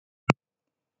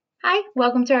Hi,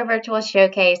 welcome to our virtual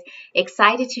showcase.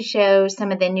 Excited to show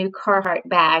some of the new Carhartt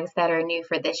bags that are new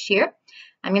for this year.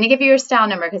 I'm going to give you your style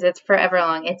number because it's forever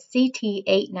long. It's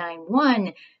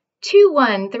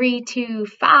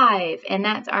CT89121325, and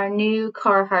that's our new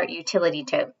Carhartt utility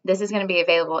tote. This is going to be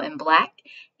available in black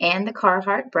and the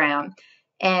Carhartt brown.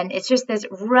 And it's just this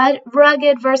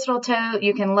rugged, versatile tote.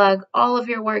 You can lug all of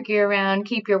your work gear around,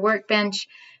 keep your workbench,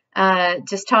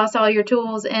 just toss all your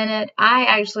tools in it. I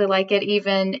actually like it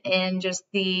even in just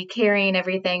the carrying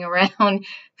everything around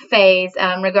phase.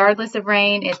 Regardless of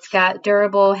rain, it's got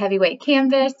durable heavyweight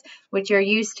canvas, which you're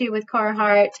used to with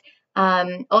Carhartt.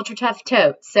 Ultra tough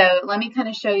tote. So let me kind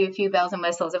of show you a few bells and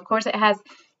whistles. Of course, it has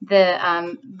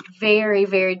the very,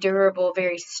 very durable,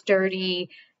 very sturdy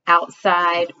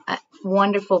outside,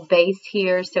 wonderful base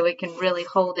here so it can really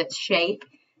hold its shape.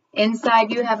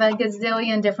 Inside, you have a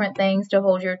gazillion different things to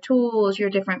hold your tools, your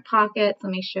different pockets. Let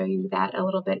me show you that a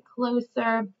little bit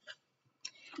closer.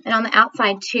 And on the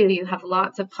outside, too, you have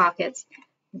lots of pockets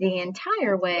the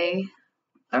entire way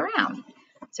around.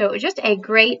 So just a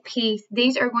great piece.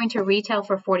 These are going to retail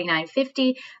for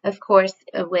 $49.50. Of course,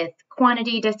 with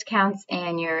quantity discounts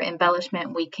and your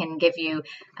embellishment, we can give you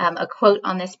a quote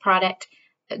on this product.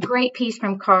 A great piece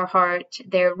from Carhartt.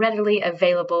 They're readily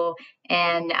available,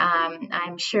 and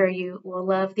I'm sure you will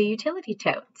love the utility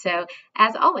tote. So,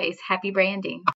 as always, happy branding.